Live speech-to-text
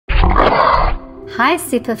Hi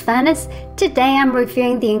SuperFunners, today I'm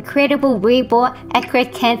reviewing the incredible Rebor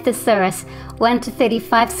Acrocanthosaurus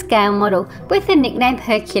 1:35 scale model with the nickname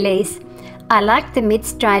Hercules. I like the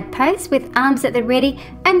mid-stride pose with arms at the ready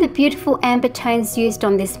and the beautiful amber tones used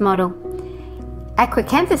on this model.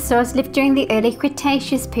 Acrocanthosaurus lived during the early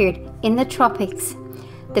Cretaceous period in the tropics.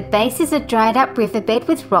 The base is a dried up riverbed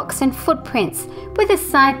with rocks and footprints with a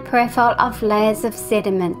side profile of layers of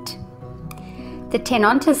sediment. The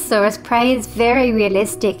Dinosaurus prey is very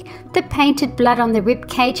realistic. The painted blood on the rib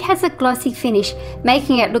cage has a glossy finish,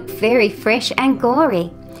 making it look very fresh and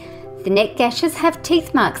gory. The neck gashes have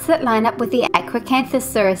teeth marks that line up with the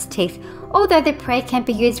Acrocanthosaurus teeth, although the prey can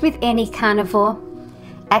be used with any carnivore.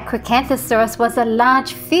 Acrocanthosaurus was a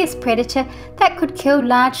large, fierce predator that could kill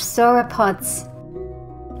large sauropods.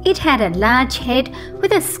 It had a large head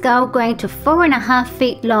with a skull growing to 4.5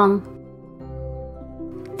 feet long.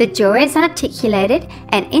 The jaw is articulated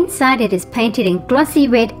and inside it is painted in glossy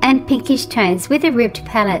red and pinkish tones with a ribbed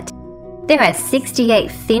palate. There are 68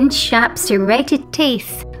 thin, sharp, serrated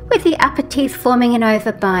teeth, with the upper teeth forming an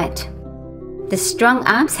overbite. The strong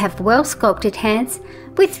arms have well sculpted hands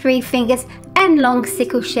with 3 fingers and long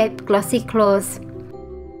sickle-shaped glossy claws.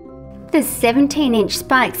 The 17-inch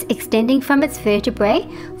spikes extending from its vertebrae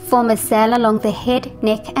form a sail along the head,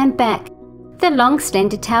 neck and back. The long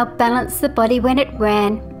slender tail balanced the body when it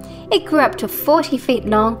ran. It grew up to 40 feet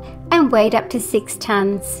long and weighed up to 6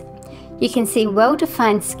 tons. You can see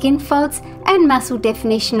well-defined skin folds and muscle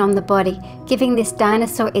definition on the body, giving this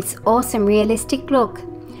dinosaur its awesome realistic look.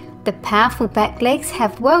 The powerful back legs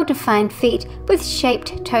have well-defined feet with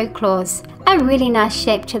shaped toe claws, a really nice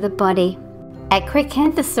shape to the body.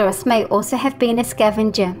 Acrocanthosaurus may also have been a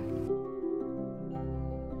scavenger.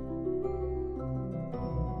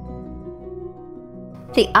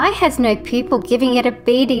 The eye has no pupil, giving it a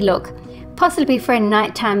beady look, possibly for a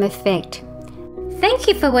nighttime effect. Thank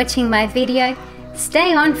you for watching my video.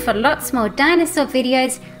 Stay on for lots more dinosaur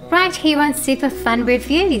videos right here on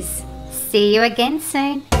SuperFunReviews. See you again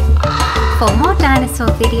soon. For more dinosaur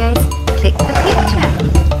videos, click the